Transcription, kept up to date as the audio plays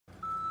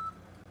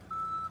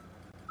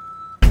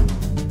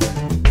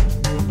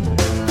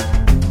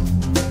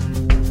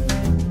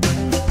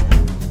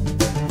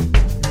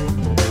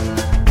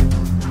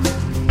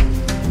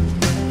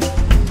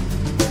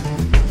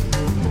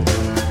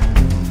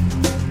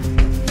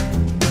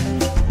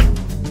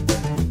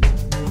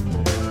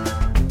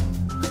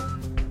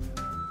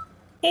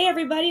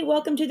everybody.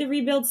 Welcome to the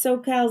Rebuild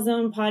SoCal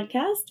Zone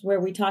podcast,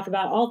 where we talk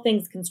about all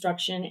things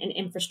construction and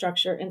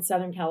infrastructure in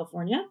Southern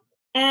California.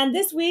 And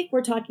this week,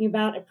 we're talking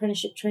about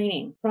apprenticeship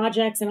training,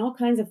 projects, and all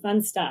kinds of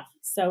fun stuff.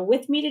 So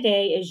with me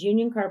today is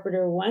union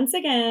carpenter, once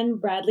again,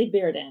 Bradley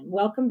Bearden.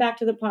 Welcome back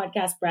to the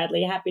podcast,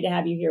 Bradley. Happy to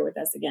have you here with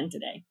us again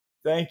today.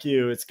 Thank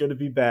you. It's good to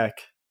be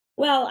back.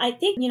 Well, I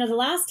think, the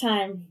last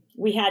time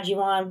we had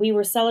you on, we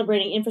were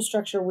celebrating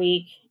Infrastructure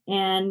Week,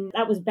 and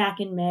that was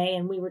back in May,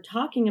 and we were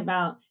talking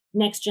about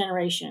next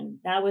generation.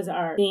 That was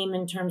our theme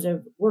in terms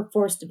of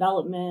workforce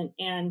development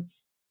and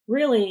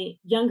really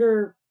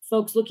younger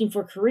folks looking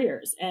for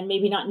careers and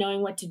maybe not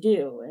knowing what to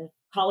do. If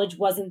college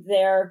wasn't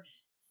their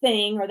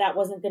thing or that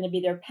wasn't going to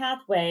be their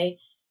pathway,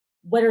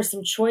 what are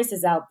some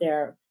choices out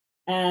there?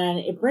 And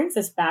it brings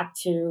us back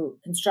to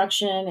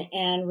construction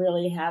and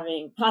really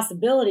having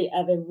possibility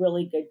of a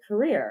really good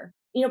career.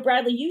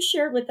 Bradley, you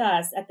shared with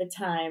us at the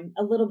time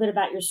a little bit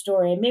about your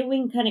story. Maybe we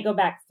can kind of go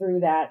back through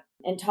that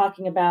and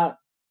talking about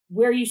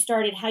where you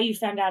started, how you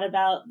found out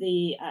about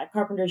the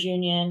Carpenters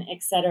Union,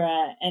 et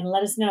cetera, and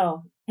let us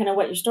know kind of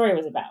what your story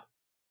was about.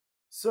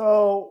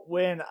 So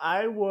when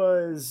I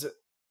was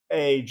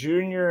a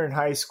junior in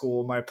high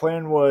school, my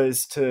plan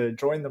was to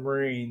join the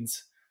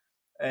Marines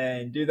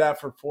and do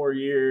that for 4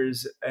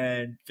 years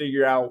and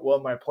figure out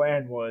what my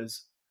plan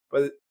was.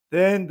 But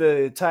then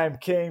the time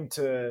came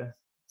to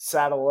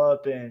saddle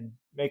up and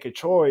make a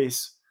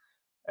choice,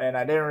 and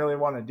I didn't really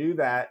want to do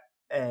that.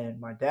 And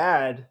my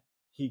dad,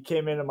 he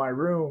came into my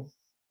room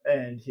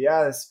and he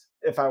asked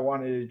if I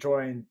wanted to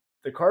join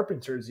the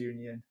Carpenters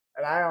Union.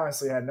 And I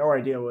honestly had no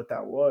idea what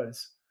that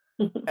was.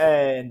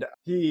 And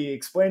he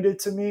explained it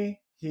to me.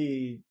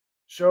 He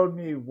showed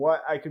me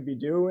what I could be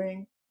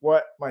doing,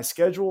 what my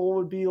schedule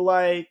would be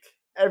like,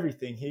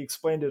 everything. He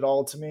explained it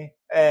all to me.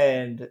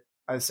 And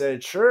I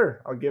said,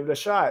 sure, I'll give it a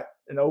shot.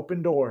 An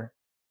open door.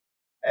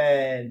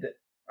 And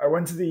I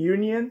went to the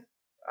union.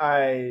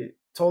 I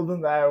told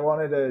them that I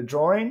wanted to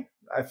join.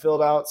 I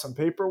filled out some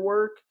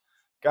paperwork,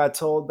 got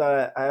told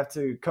that I have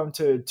to come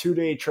to a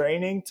 2-day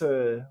training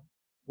to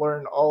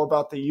learn all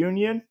about the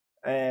union.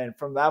 And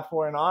from that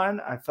point on,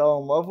 I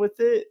fell in love with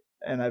it,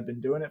 and I've been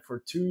doing it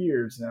for 2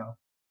 years now.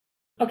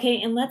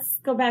 Okay, and let's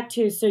go back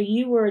to, so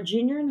you were a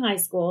junior in high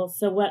school.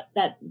 So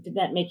did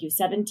that make you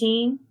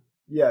 17?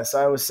 Yes,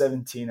 I was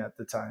 17 at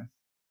the time.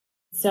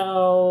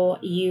 So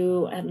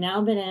you have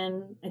now been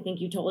in, I think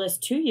you told us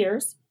 2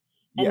 years.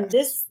 And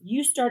yes.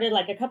 You started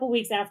like a couple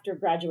weeks after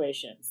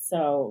graduation.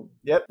 So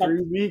yep,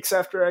 3 weeks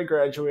after I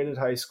graduated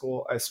high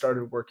school, I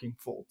started working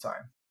full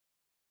time.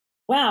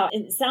 Wow.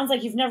 It sounds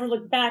like you've never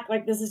looked back.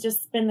 Like this has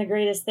just been the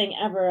greatest thing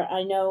ever.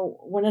 I know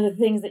one of the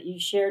things that you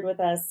shared with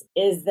us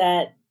is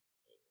that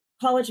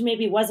college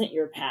maybe wasn't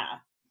your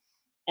path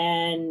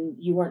and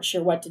you weren't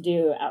sure what to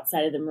do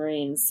outside of the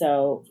Marines.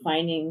 So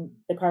finding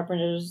the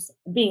Carpenters,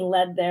 being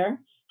led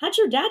there. How'd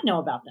your dad know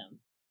about them?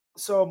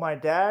 So my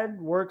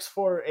dad works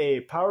for a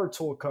power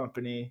tool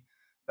company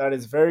that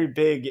is very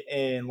big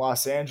in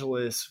Los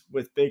Angeles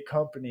with big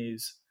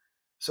companies.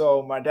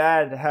 So my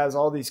dad has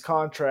all these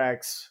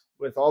contracts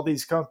with all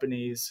these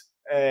companies,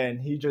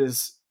 and he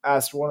just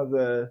asked one of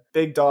the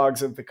big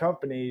dogs of the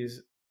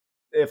companies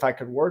if I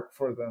could work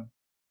for them.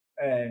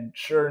 And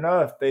sure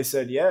enough, they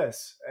said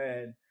yes.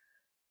 And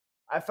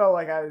I felt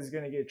like I was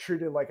going to get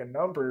treated like a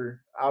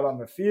number out on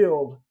the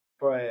field,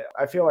 but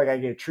I feel like I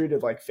get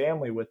treated like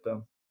family with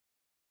them.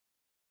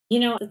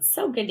 It's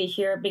so good to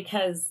hear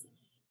because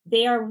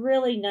they are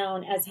really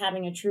known as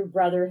having a true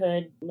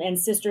brotherhood and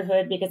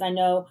sisterhood, because I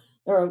know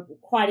there are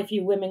quite a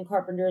few women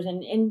carpenters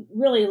and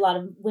really a lot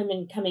of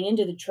women coming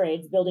into the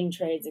trades, building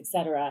trades, et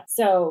cetera.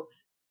 So,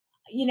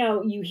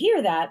 you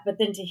hear that, but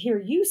then to hear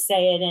you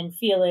say it and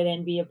feel it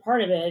and be a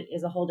part of it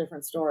is a whole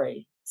different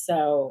story.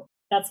 So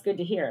that's good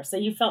to hear. So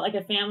you felt like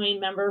a family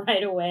member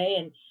right away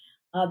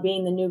and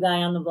being the new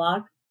guy on the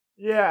block?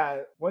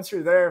 Yeah, once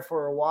you're there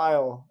for a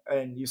while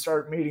and you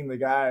start meeting the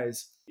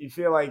guys, you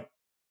feel like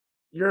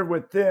you're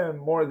with them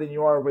more than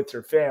you are with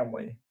your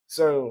family.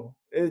 So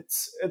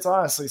it's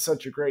honestly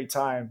such a great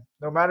time.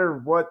 No matter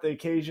what the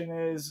occasion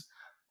is,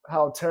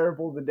 how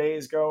terrible the day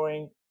is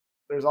going,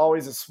 there's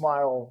always a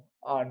smile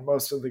on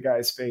most of the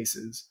guys'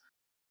 faces,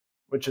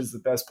 which is the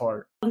best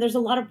part. And there's a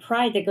lot of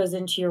pride that goes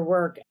into your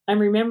work. I'm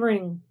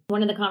remembering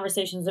one of the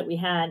conversations that we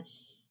had,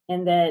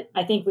 and that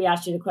I think we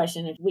asked you the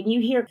question, when you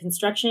hear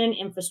construction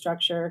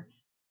infrastructure,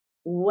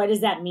 what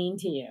does that mean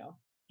to you?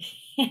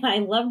 And I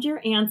loved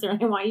your answer.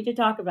 I want you to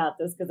talk about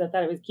this because I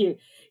thought it was cute.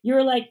 You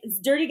were like, it's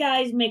dirty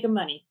guys making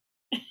money.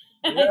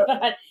 And Yeah. I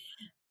thought,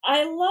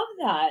 I love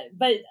that.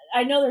 But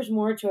I know there's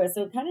more to it.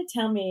 So kind of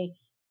tell me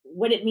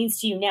what it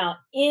means to you now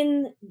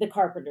in the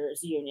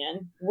Carpenters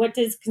Union. What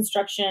does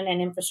construction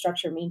and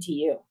infrastructure mean to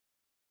you?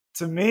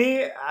 To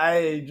me,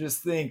 I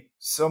just think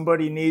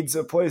somebody needs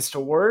a place to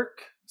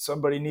work.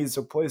 Somebody needs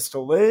a place to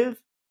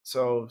live.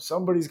 So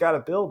somebody's got to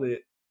build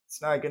it. It's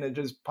not going to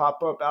just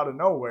pop up out of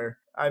nowhere.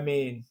 I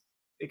mean,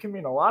 it can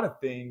mean a lot of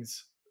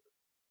things.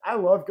 I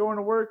love going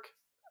to work.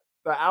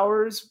 The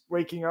hours,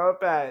 waking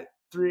up at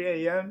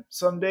 3 a.m.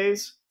 some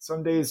days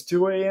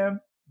 2 a.m.,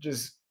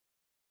 just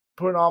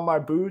putting on my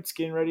boots,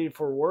 getting ready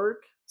for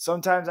work.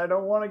 Sometimes I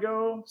don't want to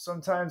go.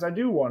 Sometimes I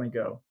do want to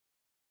go.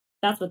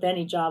 That's with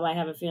any job, I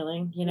have a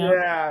feeling, you know?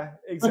 Yeah,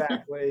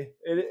 exactly.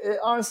 It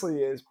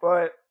honestly is,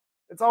 but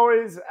it's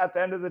always at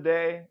the end of the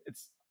day,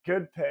 it's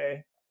good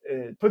pay.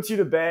 It puts you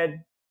to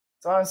bed.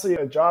 It's honestly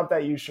a job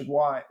that you should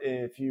want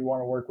if you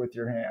want to work with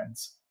your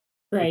hands.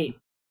 Right.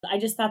 I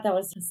just thought that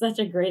was such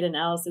a great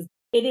analysis.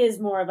 It is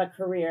more of a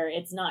career.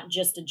 It's not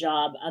just a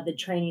job, the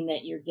training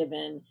that you're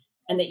given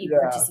and that you Yeah.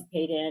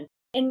 participate in.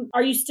 And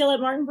are you still at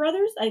Martin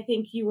Brothers? I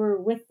think you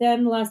were with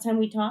them the last time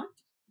we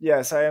talked.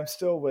 Yes, I am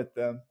still with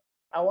them.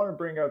 I want to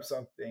bring up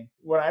something.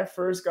 When I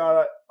first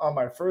got on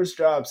my first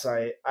job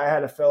site, I had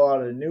to fill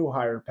out a new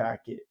hire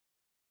packet.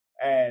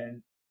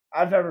 And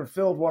I've never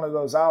filled one of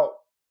those out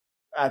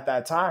at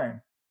that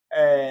time.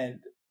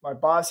 And my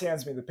boss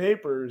hands me the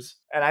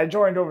papers, and I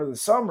joined over the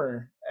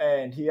summer.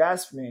 And he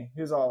asked me,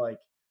 he was all like,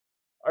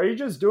 "Are you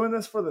just doing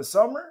this for the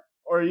summer,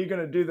 or are you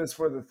going to do this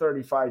for the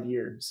 35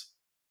 years?"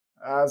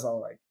 I was all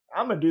like,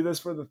 "I'm going to do this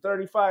for the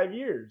 35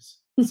 years."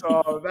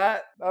 So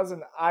that was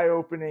an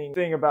eye-opening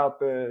thing about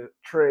the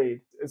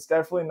trade. It's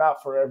definitely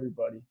not for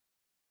everybody.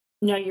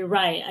 No, you're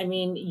right. I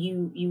mean,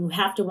 you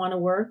have to want to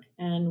work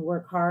and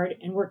work hard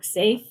and work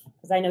safe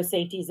because I know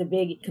safety is a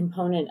big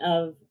component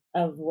of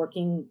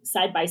working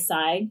side by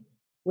side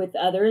with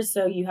others.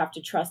 So you have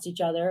to trust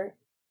each other.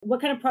 What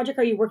kind of project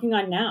are you working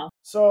on now?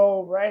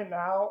 So right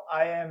now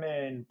I am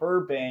in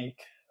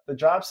Burbank. The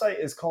job site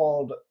is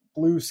called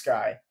Blue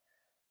Sky.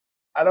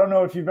 I don't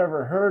know if you've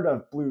ever heard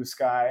of Blue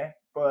Sky,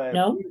 but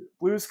No?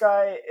 Blue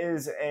Sky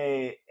is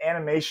a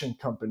animation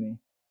company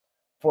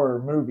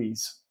for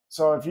movies.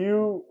 So if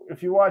you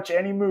watch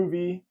any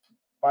movie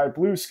by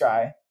Blue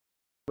Sky,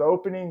 the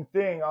opening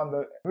thing on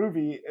the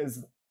movie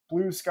is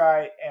Blue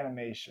Sky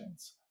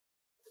Animations.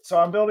 So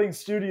I'm building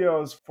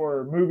studios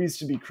for movies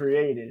to be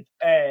created,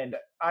 and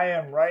I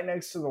am right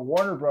next to the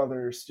Warner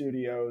Brothers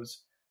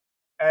studios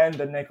and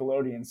the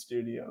Nickelodeon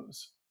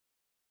studios.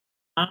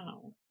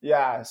 Wow.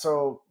 Yeah,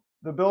 so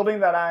the building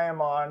that I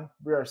am on,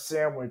 we are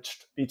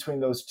sandwiched between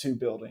those two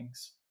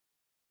buildings.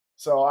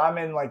 So I'm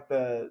in like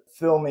the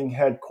filming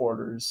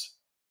headquarters.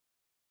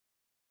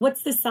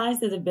 What's the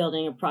size of the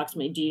building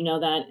approximately? Do you know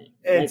that, like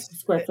It's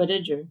square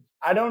footage or?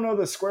 I don't know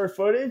the square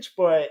footage,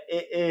 but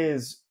it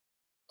is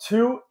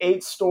two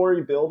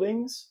 8-story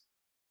buildings,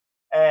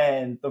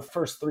 and the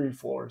first 3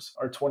 floors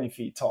are 20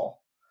 feet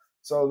tall.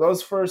 So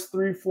those first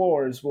 3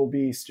 floors will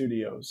be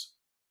studios.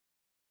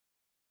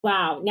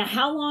 Wow. Now,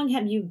 how long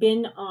have you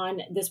been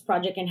on this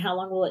project and how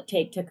long will it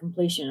take to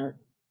completion? Or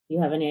do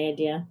you have any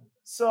idea?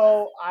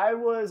 So I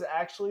was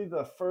actually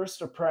the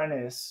first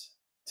apprentice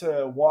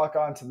to walk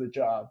onto the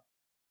job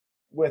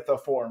with a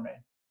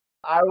foreman.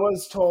 I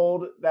was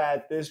told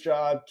that this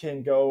job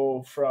can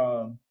go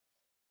from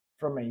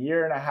a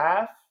year and a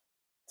half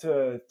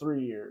to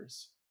 3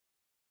 years.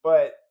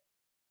 But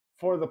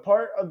for the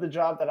part of the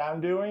job that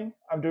I'm doing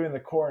the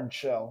core and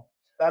shell.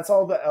 That's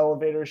all the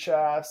elevator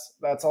shafts,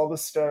 that's all the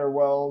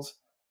stairwells,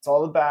 it's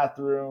all the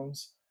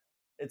bathrooms,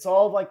 it's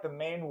all like the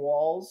main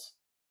walls,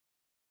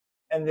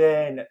 and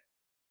then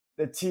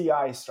the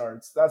TI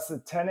starts. That's the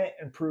tenant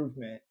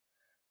improvement.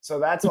 So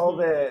that's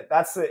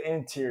the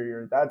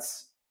interior.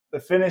 That's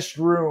the finished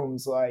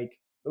rooms, like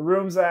the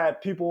rooms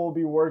that people will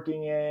be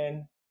working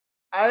in.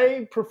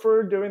 I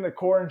prefer doing the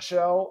core and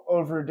shell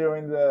over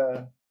doing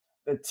the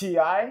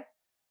TI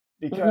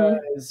Hmm.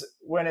 because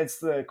when it's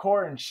the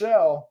core and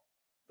shell,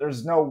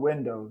 there's no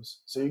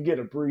windows. So you get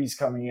a breeze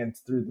coming in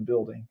through the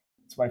building.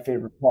 It's my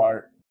favorite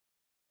part.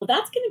 Well,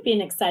 that's going to be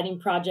an exciting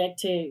project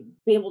to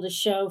be able to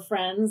show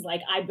friends.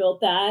 Like, I built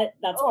that.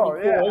 That's Oh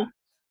pretty yeah. cool. You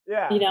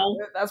Yeah. know,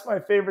 That's my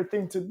favorite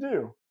thing to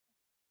do.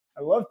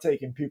 I love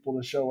taking people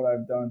to show what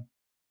I've done.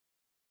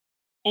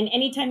 and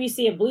anytime you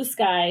see a blue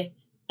sky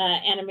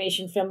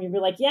animation film, you'll be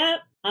like, yeah,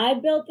 I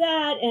built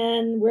that.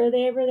 And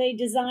wherever they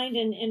designed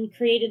and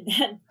created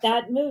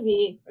that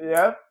movie,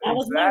 Yep, that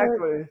was my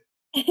work.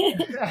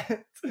 exactly.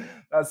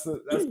 That's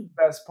the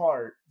best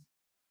part.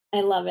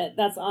 I love it.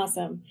 That's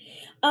awesome.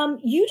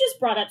 You just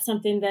brought up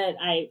something that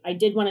I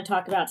did want to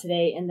talk about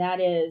today, and that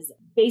is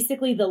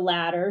basically the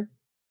ladder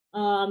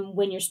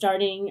when you're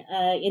starting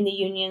in the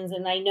unions.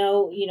 And I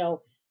know,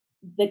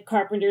 the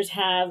carpenters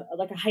have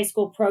like a high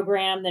school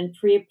program, then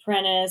pre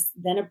apprentice,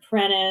 then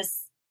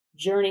apprentice,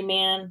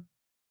 journeyman,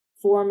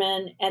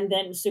 foreman, and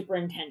then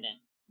superintendent.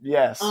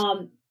 Yes.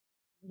 Um,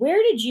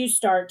 where did you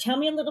start? Tell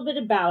me a little bit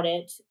about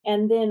it.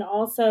 And then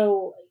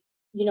also,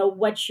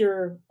 what's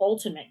your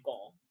ultimate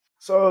goal?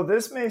 So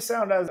this may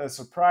sound as a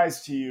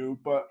surprise to you,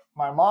 but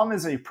my mom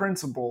is a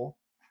principal,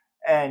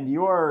 and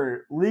you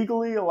are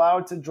legally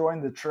allowed to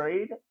join the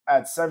trade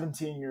at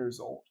 17 years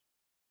old.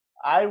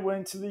 I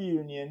went to the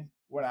union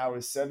when I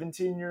was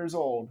 17 years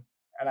old,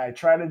 and I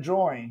tried to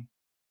join,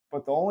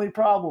 but the only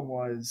problem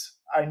was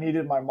I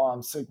needed my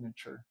mom's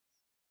signature.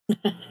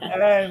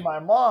 And my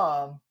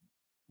mom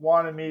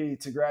wanted me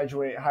to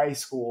graduate high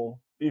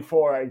school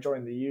before I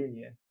joined the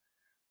union.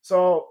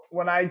 So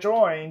when I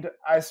joined,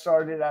 I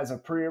started as a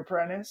pre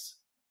apprentice.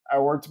 I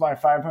worked my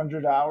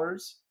 500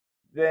 hours.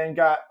 then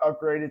got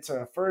upgraded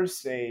to first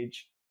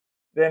stage.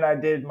 Then I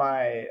did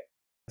my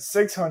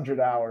 600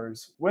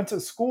 hours, went to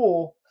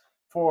school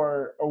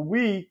for a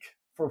week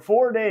for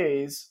 4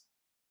 days,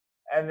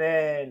 and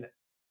then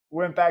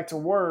went back to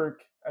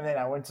work. And then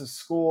I went to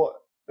school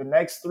the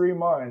next 3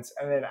 months.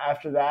 And then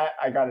after that,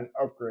 I got an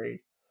upgrade.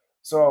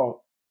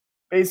 So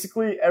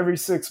basically, every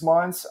 6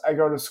 months, I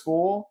go to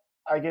school,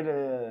 I get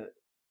a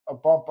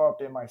bump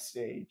up in my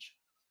stage.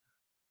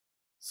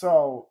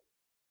 So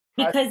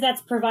Because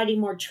that's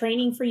providing more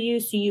training for you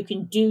so you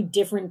can do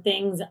different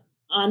things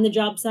on the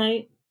job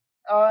site?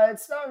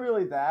 it's not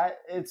really that.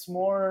 It's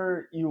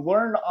more you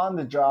learn on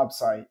the job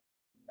site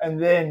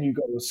and then you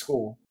go to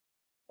school.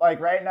 Like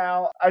right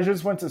now, I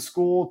just went to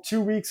school 2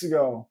 weeks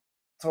ago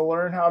to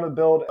learn how to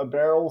build a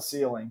barrel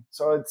ceiling.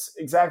 So it's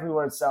exactly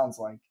what it sounds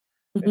like.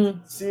 It's a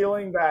Hmm.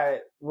 ceiling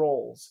that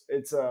rolls.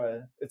 It's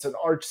an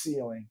arch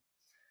ceiling.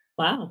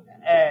 Wow.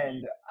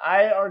 And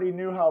I already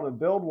knew how to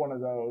build one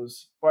of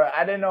those, but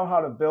I didn't know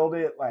how to build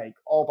it like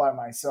all by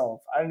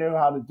myself. I knew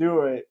how to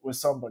do it with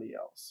somebody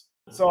else.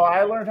 So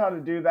I learned how to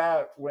do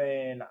that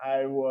when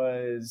I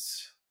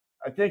was,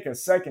 I think, a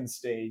second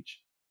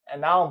stage.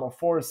 And now I'm a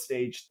fourth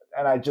stage,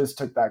 and I just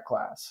took that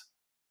class.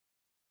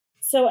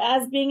 So,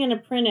 as being an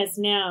apprentice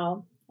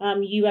now,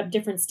 you have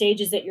different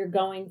stages that you're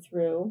going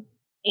through.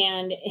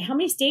 And how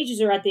many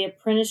stages are at the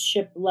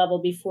apprenticeship level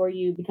before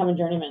you become a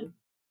journeyman?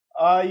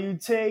 You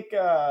take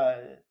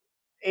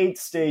 8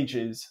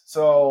 stages.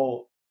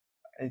 So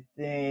I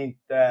think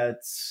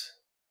that's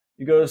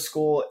you go to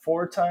school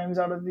 4 times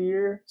out of the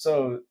year.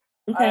 So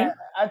I Okay.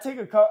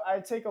 I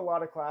take a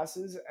lot of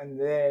classes and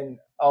then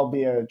I'll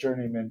be a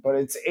journeyman. But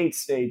it's 8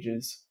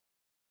 stages.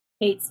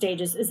 8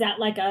 stages. Is that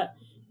like a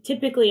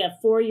typically a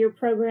 4-year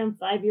program,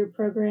 5-year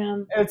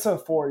program? It's a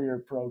 4 year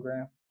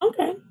program.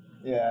 Okay.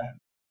 Yeah.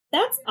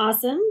 That's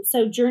awesome.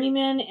 So,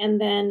 journeyman, and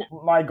then,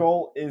 My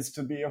goal is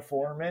to be a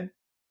foreman,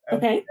 and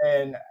okay.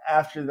 and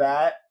after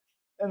that,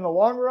 in the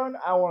long run,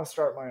 I want to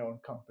start my own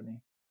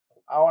company.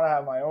 I want to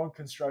have my own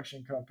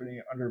construction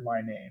company under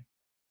my name.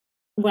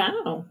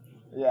 Wow.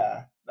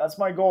 Yeah, that's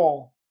my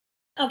goal.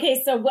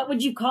 Okay, so what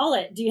would you call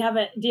it? Do you have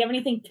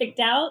anything picked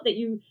out that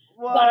you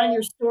got on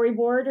your Well,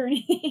 storyboard or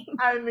anything?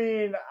 I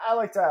mean, I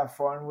like to have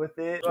fun with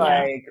it. Yeah.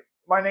 Like,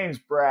 my name's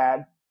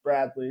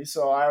Bradley,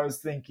 so I was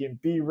thinking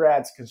B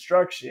Rad's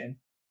Construction,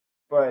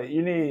 but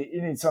you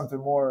need something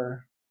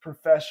more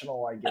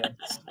professional, I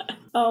guess.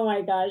 Oh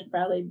my gosh,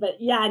 Bradley. But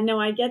yeah, no,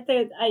 I get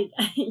that.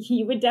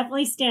 You would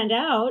definitely stand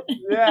out.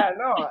 Yeah,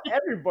 no,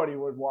 everybody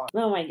would want.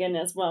 Oh my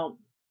goodness. Well,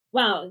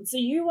 wow. So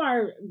you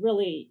are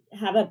really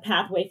have a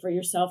pathway for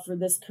yourself for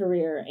this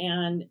career,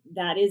 and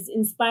that is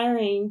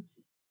inspiring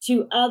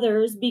to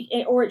others,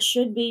 or it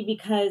should be,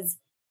 because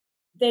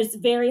there's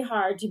very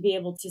hard to be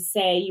able to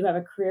say you have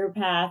a career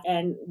path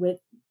and with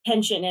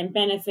pension and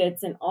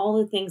benefits and all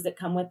the things that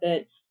come with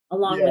it,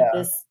 along with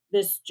Yeah,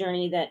 this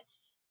journey that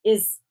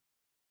is,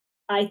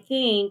 I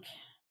think,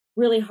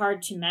 really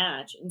hard to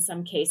match in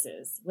some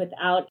cases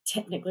without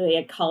technically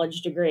a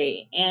college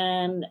degree.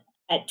 And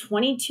at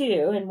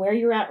 22, and where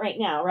you're at right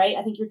now, right?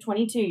 I think you're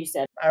 22, you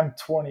said. I'm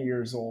 20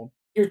 years old.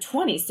 You're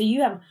 20. So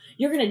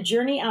you're going to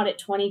journey out at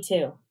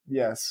 22.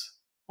 Yes.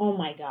 Oh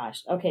my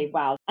gosh. Okay,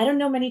 wow. I don't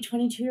know many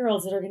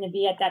 22-year-olds that are going to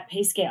be at that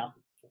pay scale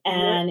Yeah,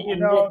 and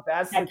with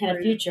that's the that kind of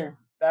crazy. future.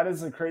 That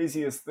is the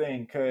craziest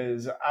thing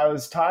because I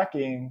was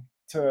talking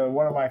to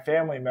one of my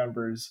family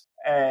members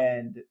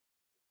and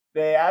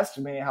they asked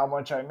me how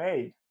much I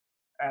made,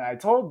 and I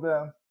told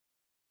them.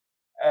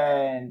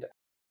 And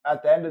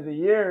at the end of the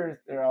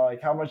year, they're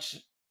like, "How much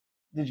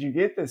did you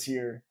get this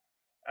year?"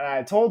 And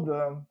I told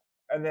them,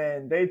 and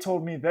then they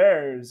told me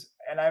theirs,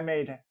 and I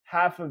made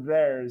half of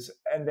theirs,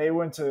 and they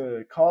went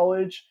to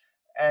college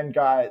and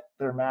got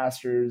their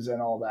masters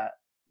and all that.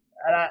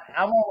 And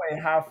I'm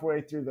only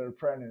halfway through the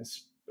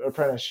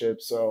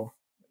apprenticeship, so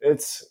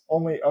it's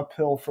only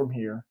uphill from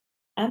here.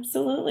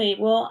 Absolutely.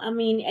 Well, I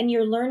mean, and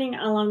you're learning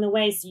along the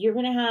way. So you're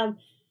going to have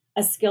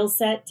a skill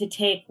set to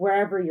take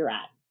wherever you're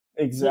at.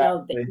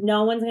 Exactly.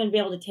 No one's going to be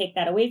able to take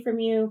that away from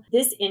you.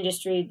 This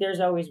industry, there's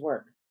always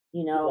work,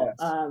 Yes.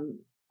 as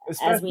we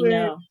Especially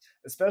know.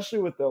 especially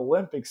with the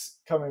Olympics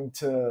coming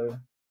to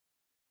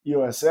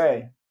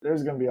USA.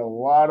 There's going to be a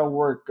lot of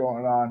work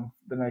going on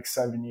the next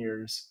 7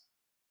 years.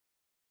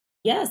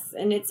 Yes,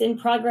 and it's in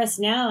progress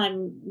now.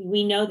 And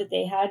we know that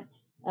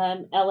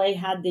LA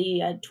had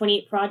the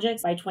 28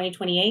 projects by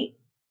 2028,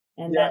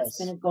 and that's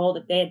been Yes. a goal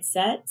that they had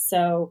set.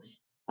 So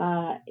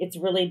it's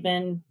really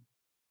been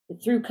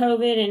through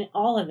COVID and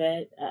all of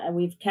it.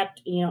 We've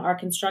kept, our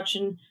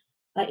construction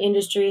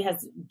industry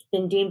has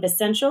been deemed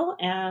essential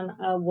and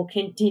will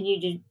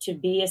continue to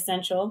be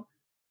essential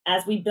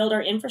as we build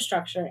our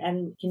infrastructure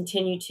and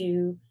continue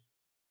to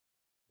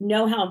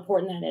know how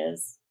important that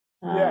is.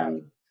 Yeah.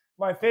 Um,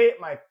 My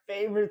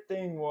favorite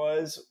thing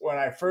was when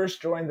I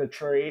first joined the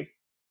trade,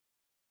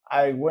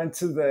 I went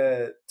to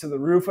the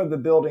roof of the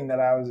building that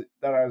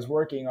I was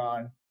working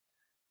on,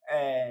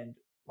 and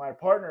my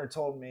partner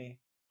told me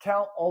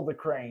count all the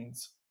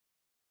cranes,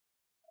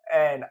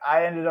 and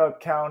I ended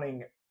up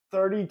counting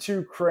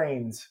 32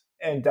 cranes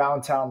in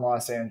downtown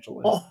Los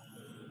Angeles. Oh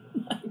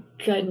my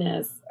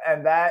goodness.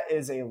 And that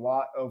is a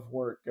lot of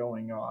work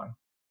going on.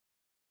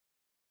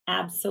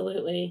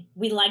 Absolutely.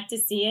 We like to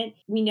see it.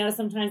 We know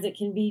sometimes it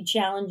can be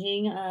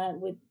challenging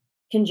with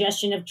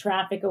congestion of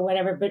traffic or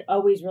whatever, but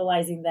always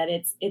realizing that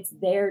it's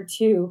there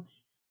too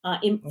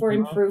for Mhm.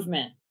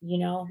 improvement, you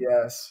know?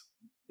 Yes.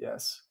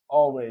 Yes.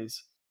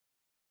 Always.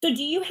 So,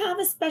 do you have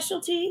a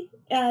specialty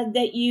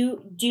that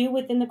you do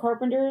within the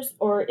carpenters,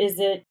 or is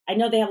it? I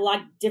know they have a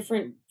lot of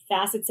different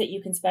facets that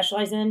you can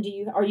specialize in. Do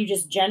you? Are you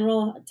just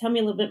general? Tell me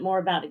a little bit more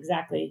about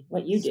exactly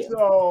what you do.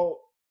 So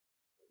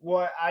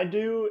what I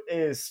do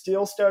is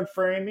steel stud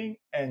framing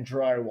and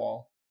drywall.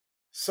 Okay.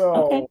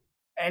 So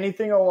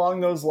anything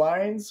along those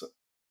lines,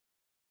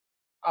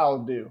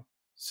 I'll do.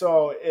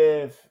 So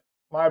if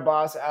my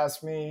boss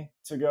asks me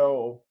to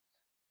go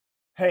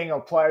hang a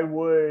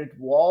plywood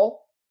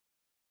wall,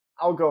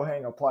 I'll go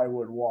hang a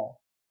plywood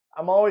wall.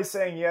 I'm always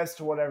saying yes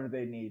to whatever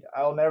they need.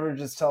 I'll never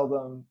just tell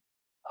them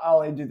I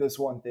only do this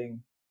one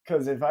thing,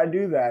 because if I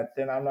do that,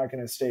 then I'm not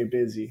going to stay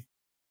busy.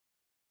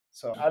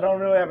 So I don't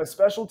really have a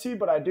specialty,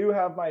 but I do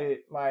have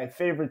my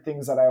favorite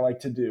things that I like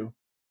to do.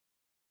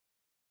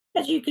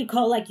 That you could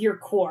call like your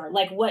core,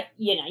 like what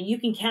you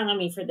can count on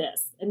me for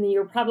this, and then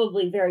you're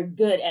probably very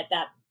good at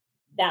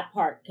that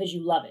part because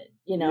you love it.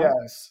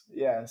 Yes,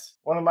 yes.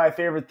 One of my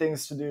favorite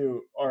things to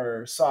do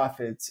are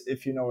soffits,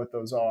 if you know what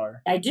those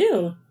are. I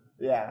do.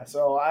 Yeah,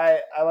 so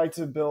I like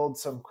to build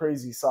some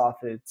crazy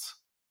soffits.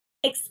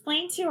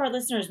 Explain to our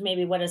listeners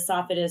maybe what a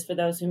soffit is for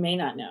those who may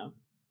not know.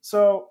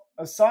 So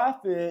a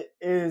soffit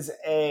is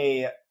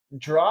a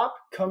drop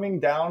coming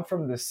down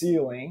from the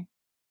ceiling,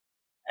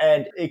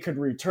 and it could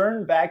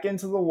return back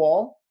into the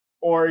wall,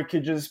 or it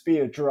could just be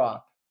a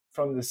drop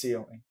from the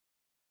ceiling.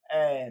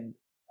 And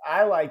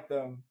I like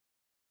them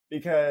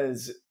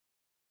because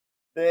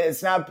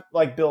it's not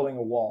like building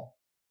a wall.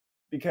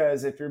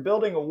 Because if you're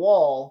building a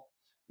wall,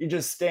 you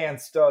just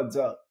stand studs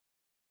up.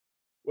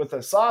 With a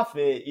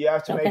soffit, you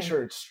have to make Okay.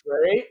 sure it's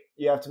straight.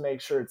 You have to make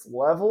sure it's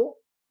level.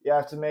 You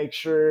have to make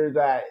sure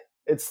that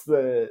it's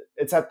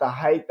at the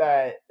height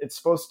that it's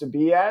supposed to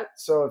be at.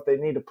 So if they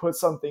need to put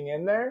something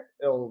in there,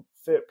 it'll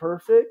fit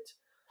perfect.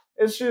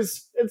 It's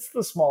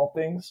the small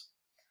things.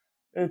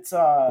 It's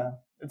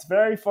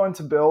very fun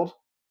to build.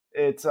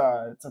 It's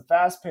a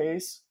fast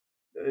pace.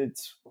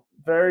 It's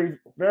very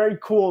very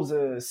cool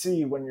to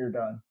see when you're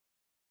done.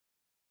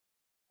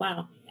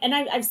 Wow. And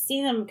I've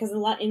seen them because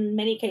in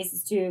many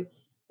cases too,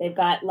 they've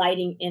got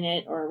lighting in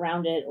it or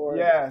around it or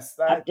Yes,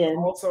 tucked that's in.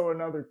 also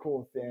another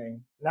cool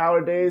thing.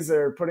 Nowadays,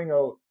 they're putting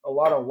a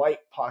lot of light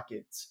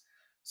pockets.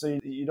 So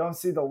you don't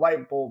see the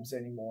light bulbs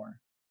anymore.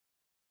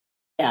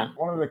 Yeah.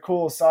 One of the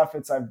coolest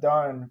soffits I've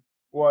done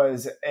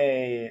was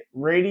a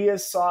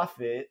radius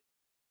soffit,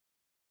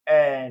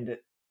 and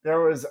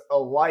there was a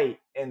light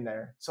in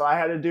there. So I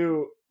had to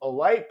do a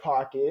light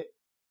pocket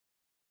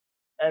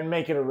and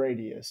make it a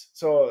radius.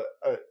 So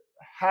a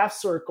half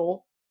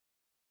circle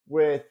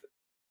with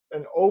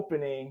an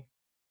opening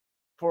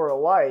for a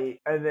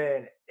light, and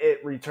then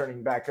it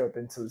returning back up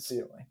into the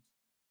ceiling.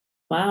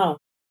 Wow.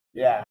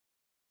 Yeah.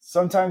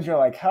 Sometimes you're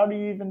like, how do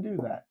you even do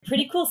that?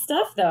 Pretty cool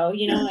stuff though,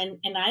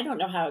 and I don't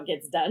know how it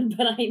gets done,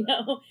 but I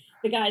know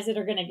the guys that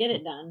are going to get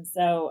it done.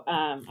 So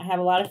I have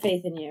a lot of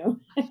faith in you.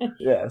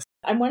 Yes.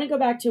 I want to go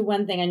back to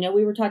one thing. I know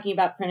we were talking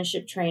about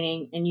apprenticeship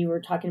training and you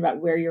were talking about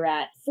where you're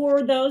at.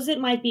 For those that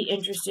might be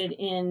interested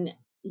in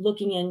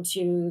looking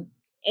into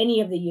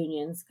any of the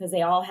unions, because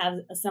they all have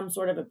some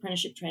sort of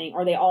apprenticeship training,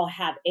 or they all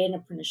have an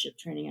apprenticeship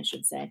training, I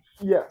should say.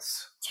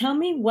 Yes. Tell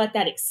me what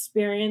that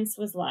experience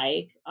was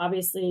like.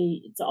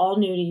 Obviously, it's all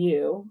new to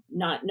you,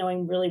 not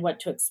knowing really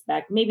what to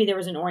expect. Maybe there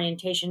was an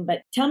orientation,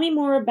 but tell me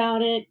more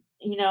about it.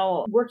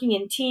 Working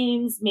in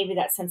teams, maybe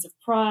that sense of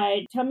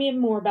pride. Tell me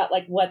more about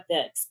like what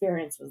the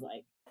experience was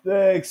like.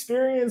 The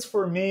experience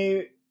for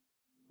me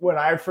when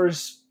I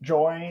first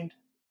joined,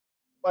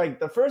 like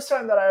the first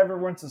time that I ever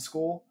went to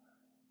school,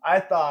 I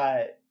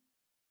thought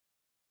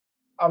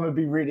I'm gonna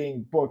be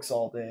reading books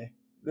all day.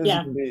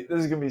 Yeah. This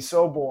is gonna be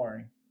so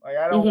boring. Like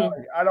Hmm.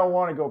 I don't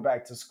want to go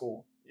back to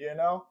school, you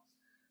know?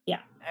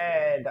 Yeah.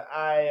 And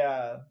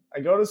I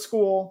go to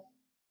school,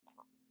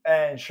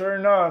 and sure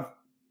enough,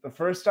 the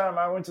first time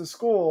I went to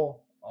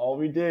school, all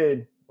we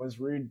did was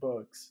read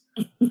books.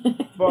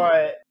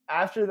 But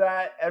after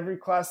that, every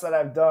class that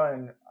I've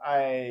done,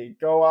 I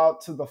go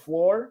out to the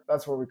floor.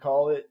 That's what we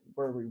call it,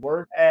 where we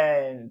work,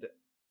 and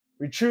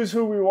we choose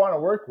who we want to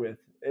work with.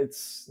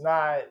 It's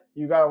not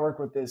you got to work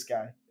with this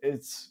guy.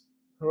 It's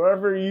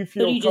whoever you So do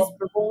feel you just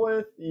comfortable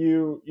with.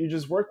 You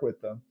just work with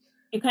them.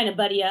 you kind of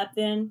buddy up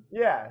then?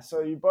 Yeah.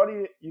 So you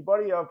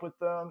buddy up with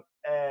them,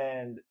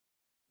 and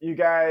you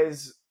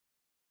guys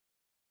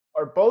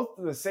are both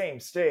the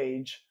same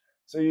stage.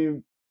 So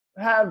you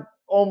have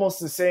almost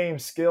the same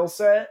skill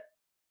set,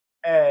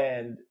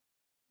 and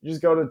you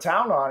just go to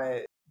town on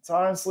it. It's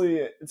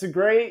honestly it's a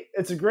great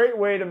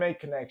way to make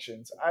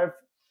connections. I've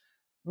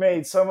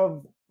made some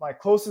of my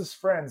closest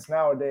friends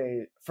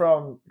nowadays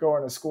from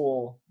going to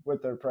school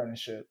with their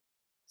apprenticeship.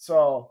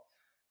 So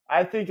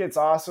I think it's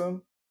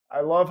awesome. I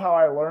love how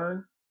I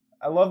learn.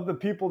 I love the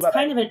people It's that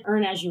kind of an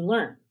earn as you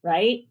learn,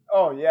 right?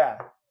 oh yeah,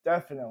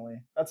 definitely.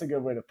 That's a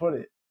good way to put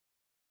it.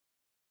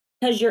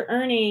 Because you're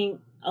earning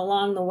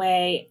along the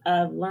way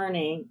of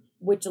learning,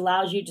 which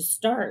allows you to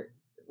start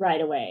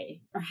right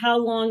away. Or how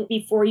long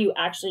before you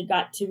actually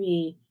got to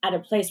be at a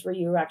place where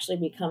you actually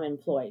become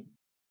employed?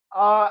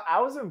 I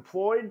was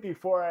employed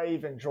before I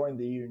even joined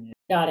the union.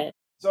 Got it.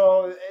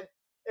 So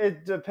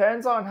it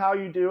depends on how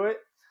you do it.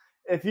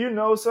 If you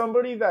know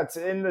somebody that's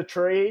in the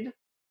trade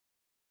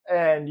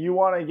and you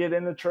want to get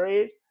in the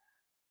trade,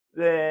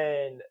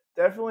 then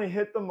definitely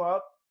hit them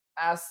up.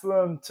 Ask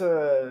them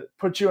to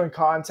put you in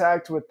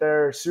contact with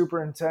their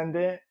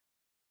superintendent,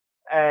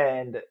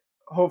 and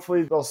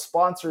hopefully they'll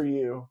sponsor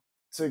you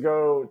to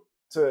go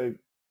to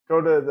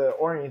the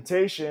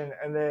orientation,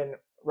 and then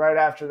right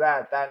after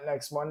that, that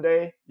next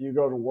Monday, you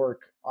go to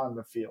work on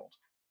the field.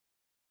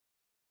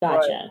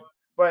 But Gotcha.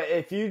 but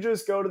if you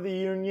just go to the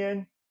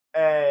union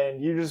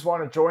and you just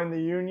want to join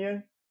the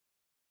union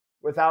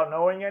without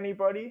knowing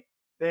anybody,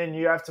 then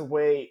you have to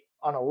wait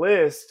on a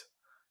list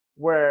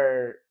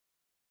where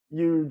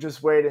you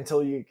just wait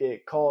until you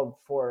get called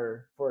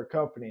for a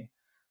company.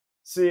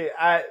 See,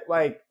 I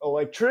like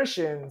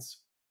electricians,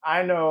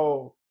 I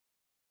know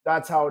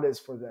that's how it is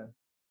for them.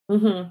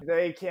 Hmm.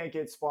 They can't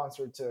get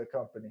sponsored to a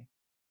company.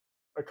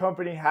 A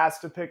company has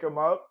to pick them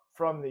up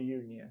from the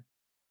union.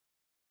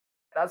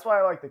 That's why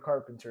I like the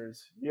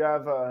carpenters. You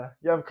have a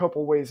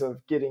couple ways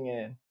of getting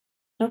in.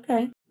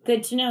 Okay.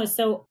 Good to know.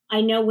 So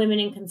I know women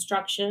in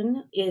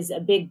construction is a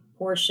big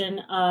portion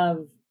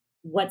of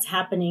what's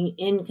happening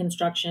in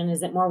construction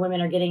is that more women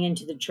are getting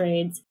into the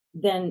trades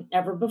than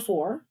ever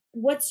before.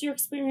 What's your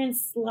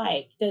experience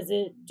like? Are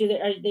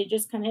they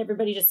just kind of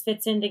everybody just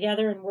fits in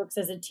together and works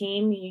as a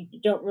team? You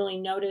don't really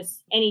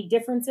notice any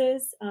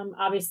differences.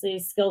 Obviously,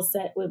 skill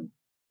set would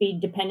be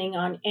depending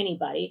on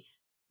anybody.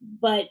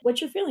 But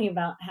what's your feeling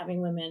about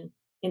having women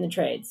in the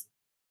trades?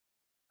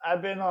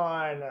 I've been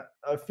on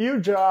a few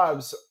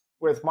jobs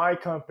with my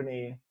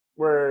company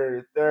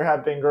where there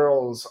have been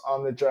girls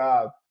on the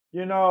job.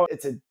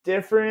 It's a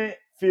different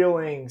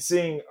feeling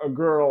seeing a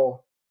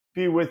girl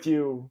be with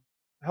you,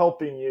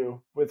 helping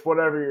you with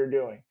whatever you're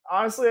doing.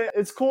 Honestly,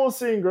 it's cool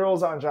seeing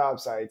girls on job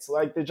sites.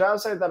 Like the job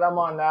site that I'm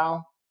on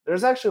now,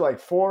 there's actually like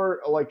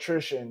 4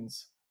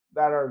 electricians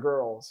that are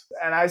girls,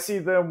 and I see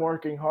them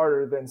working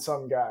harder than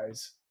some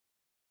guys.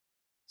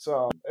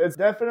 So it's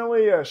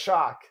definitely a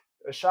shock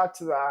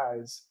to the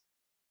eyes.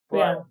 But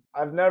Yeah.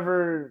 I've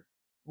never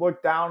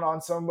looked down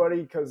on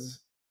somebody because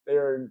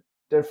they're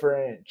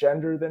different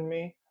gender than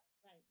me.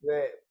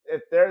 They,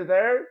 if they're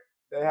there,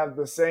 they have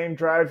the same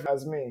drive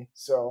as me.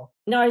 So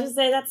No, I just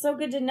say that's so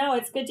good to know.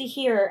 It's good to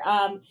hear.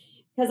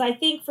 Because I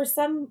think for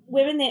some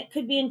women that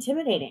could be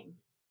intimidating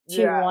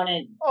to yeah, want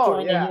to oh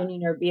join the yeah,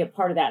 union or be a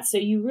part of that. So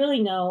you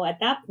really know at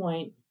that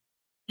point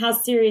how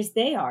serious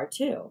they are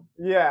too.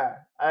 yeah.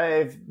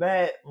 I've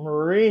met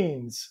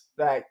Marines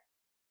that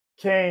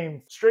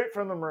came straight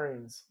from the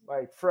Marines,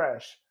 like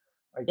fresh,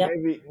 like Yep.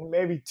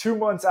 maybe 2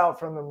 months out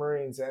from the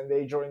Marines, and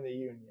they joined the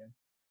union.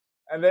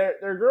 And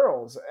they're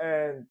girls,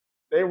 and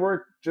they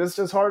work just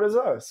as hard as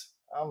us.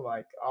 I'm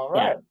like, all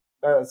right, Yeah.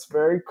 that's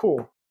very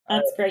cool.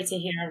 That's great to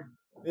hear.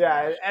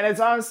 Yeah, and it's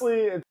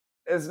honestly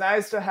it's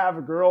nice to have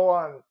a girl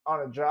on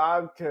a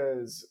job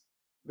because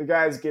the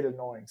guys get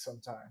annoying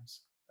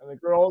sometimes, and the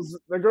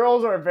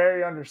girls are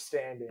very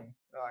understanding.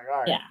 They're like, all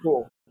right, Yeah.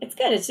 cool. It's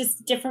good. It's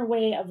just a different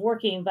way of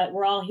working, but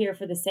we're all here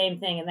for the same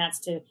thing, and that's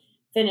to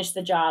finish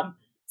the job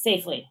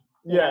safely,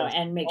 Yes,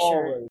 and make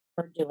sure always.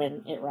 we're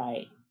doing it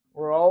right.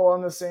 We're all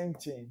on the same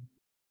team.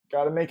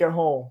 Got to make it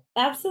home.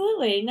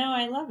 Absolutely. No,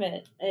 I love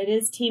it. It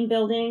is team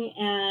building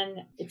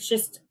and it's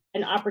just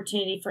an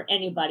opportunity for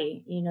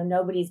anybody.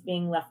 Nobody's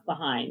being left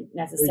behind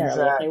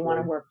necessarily if they want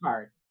to Exactly. work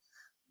hard.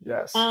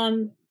 Yes.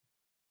 Um,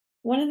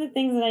 One of the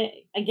things that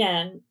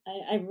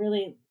I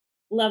really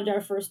loved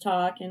our first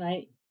talk and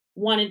I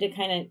wanted to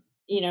kind of,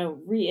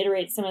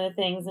 reiterate some of the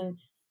things. And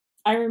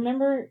I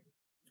remember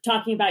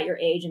talking about your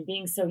age and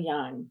being so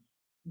young,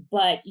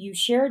 but you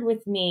shared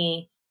with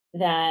me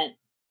that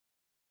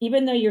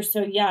even though you're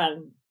so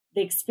young,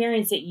 the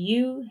experience that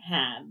you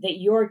have that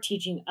you're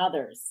teaching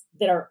others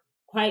that are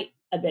quite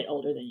a bit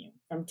older than you,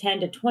 from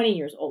 10 to 20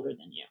 years older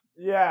than you.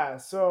 Yeah.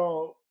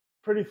 So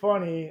pretty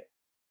funny.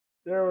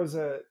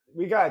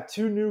 We got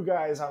 2 new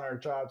guys on our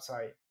job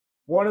site.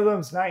 One of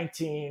them's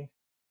 19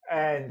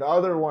 and the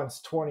other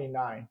one's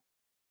 29.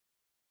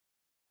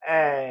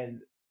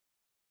 And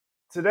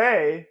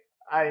today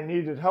I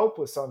needed help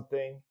with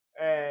something,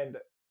 and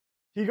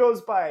he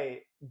goes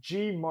by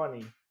G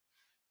Money.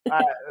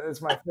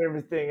 It's my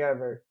favorite thing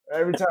ever.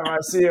 Every time I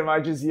see him, I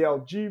just yell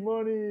G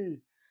Money.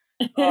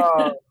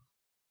 Uh,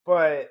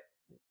 but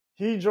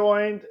he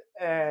joined,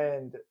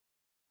 and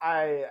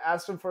I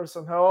asked him for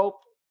some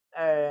help,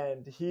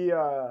 and he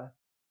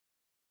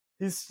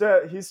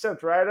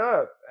stepped right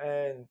up,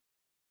 and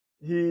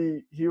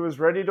he was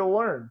ready to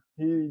learn.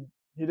 He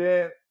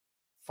didn't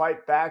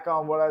fight back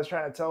on what I was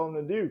trying to tell him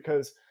to do,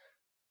 because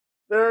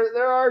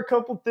there are a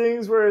couple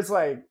things where it's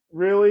like,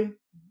 really,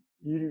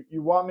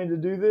 you want me to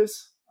do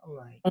this? I'm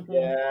like, Mhm.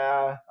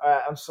 yeah,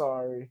 I'm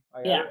sorry.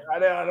 Like, Yeah, I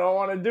don't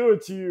want to do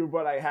it to you,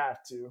 but I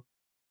have to.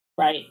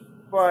 right.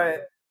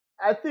 But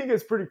I think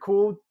it's pretty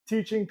cool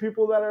teaching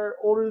people that are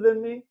older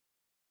than me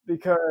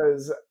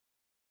because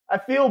I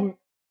feel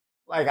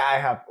like I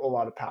have a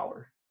lot of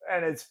power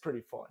and it's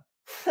pretty fun.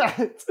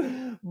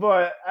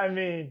 But I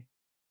mean,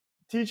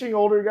 teaching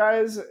older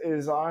guys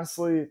is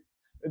honestly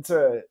it's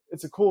a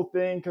cool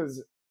thing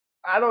because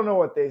I don't know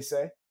what they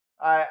say.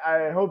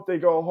 I hope they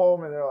go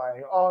home and they're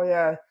like, oh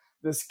yeah,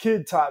 this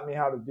kid taught me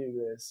how to do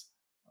this.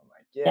 I'm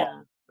like, yeah,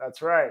 Yeah.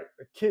 that's right.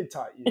 A kid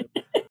taught you.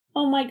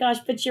 Oh my gosh,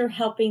 but you're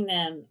helping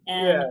them.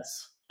 And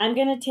Yes. I'm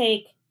going to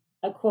take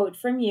a quote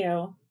from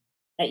you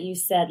that you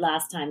said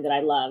last time that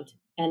I loved.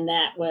 And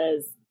that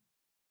was,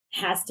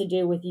 has to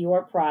do with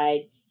your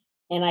pride.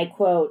 And I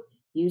quote,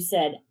 you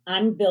said,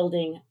 I'm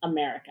building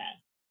America.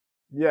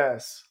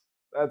 Yes.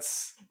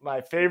 That's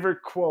my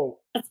favorite quote.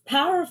 That's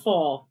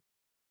powerful.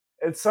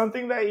 It's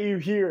something that you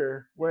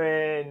hear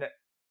when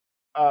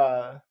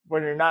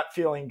you're not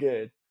feeling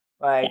good.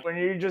 Yeah. Like when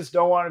you just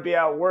don't want to be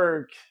at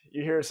work,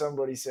 you hear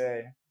somebody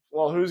say,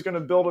 "Well, who's going to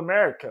build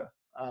America?"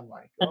 I'm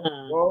like, "Oh,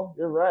 Uh-huh. well,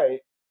 you're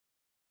right.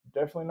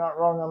 Definitely not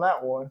wrong on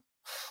that one."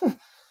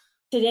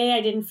 Today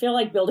I didn't feel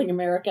like building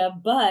America,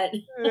 but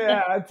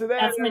Yeah, today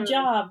I that's my never.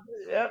 job.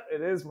 Yep,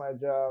 it is my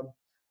job,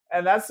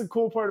 and that's the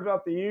cool part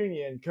about the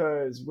union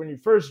because when you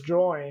first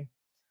join,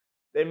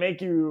 they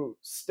make you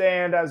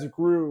stand as a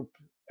group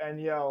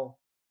and yell,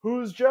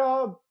 "Whose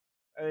job?"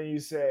 and then you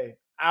say,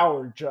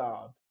 "Our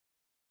job."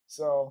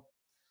 So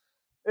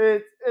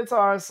it's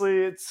honestly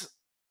it's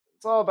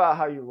all about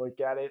how you look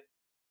at it.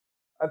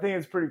 I think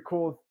it's pretty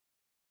cool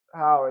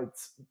how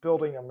it's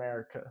building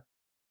America,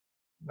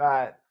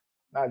 not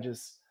not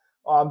just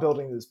oh I'm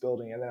building this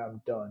building and then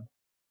I'm done.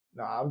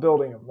 No, I'm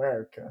building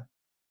America.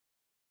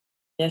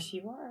 Yes,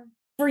 you are.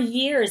 For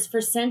years,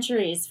 for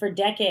centuries, for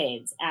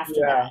decades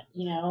after Yeah.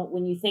 that,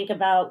 when you think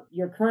about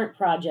your current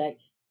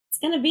project, it's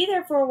going to be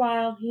there for a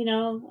while. I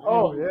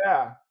Oh mean,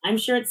 yeah. I'm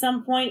sure at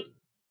some point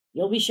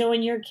you'll be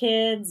showing your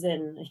kids,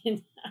 and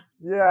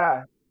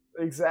Yeah.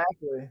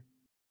 Exactly.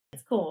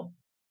 it's cool.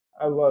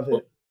 I love it.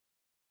 Well,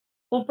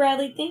 well,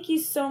 Bradley, thank you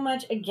so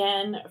much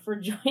again for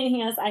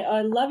joining us.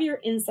 I love your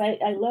insight.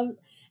 I love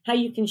how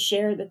you can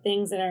share the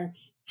things that are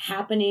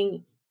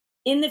happening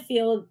in the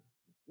field,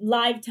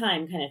 live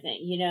time kind of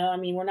thing. I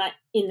mean, we're not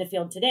in the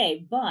field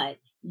today, but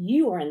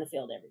you are in the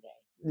field every day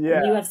and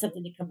Yeah. you have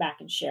something to come back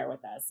and share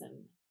with us.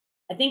 And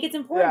I think it's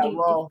important Yeah.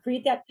 to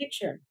create that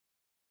picture.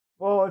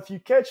 Well, if you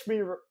catch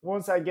me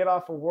once I get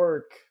off of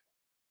work,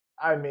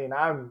 I mean,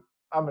 I'm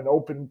an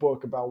open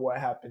book about what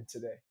happened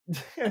today.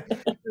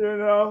 you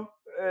know,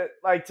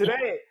 like Yeah.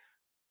 today,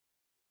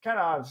 kind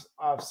of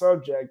off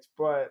subject,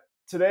 but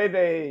today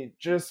they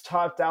just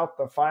topped out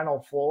the final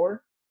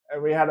floor,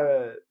 and we had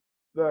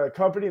the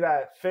company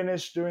that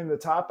finished doing the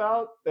top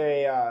out.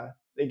 They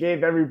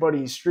gave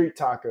everybody street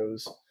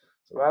tacos,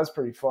 so that was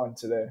pretty fun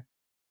today.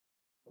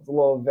 It was a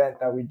little event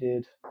that we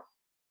did.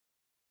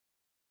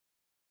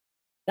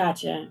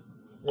 Gotcha.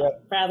 Yeah.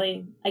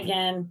 Bradley,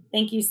 again,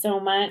 thank you so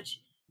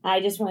much. I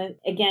just want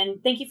to, again,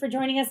 thank you for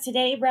joining us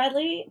today,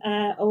 Bradley.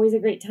 Always a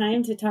great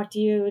time to talk to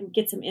you and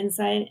get some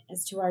insight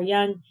as to our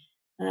young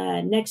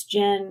next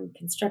gen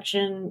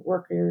construction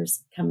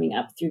workers coming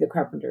up through the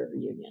Carpenter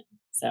Union.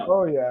 So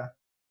Oh yeah.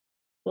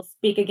 we'll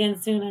speak again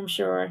soon, I'm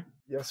sure.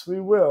 Yes, we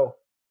will.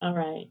 All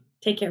right.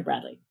 Take care,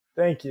 Bradley.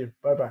 Thank you.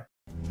 Bye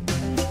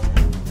bye.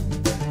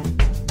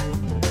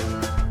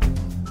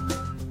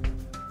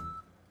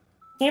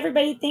 Hey,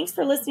 everybody. Thanks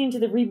for listening to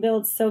the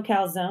Rebuild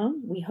SoCal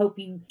Zone. We hope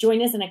you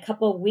join us in a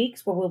couple of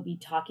weeks where we'll be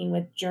talking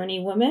with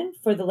Journeywoman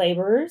for the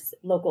Laborers,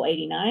 Local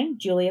 89,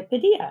 Julia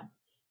Padilla.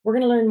 We're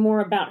going to learn more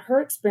about her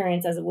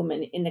experience as a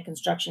woman in the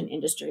construction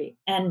industry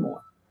and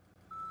more.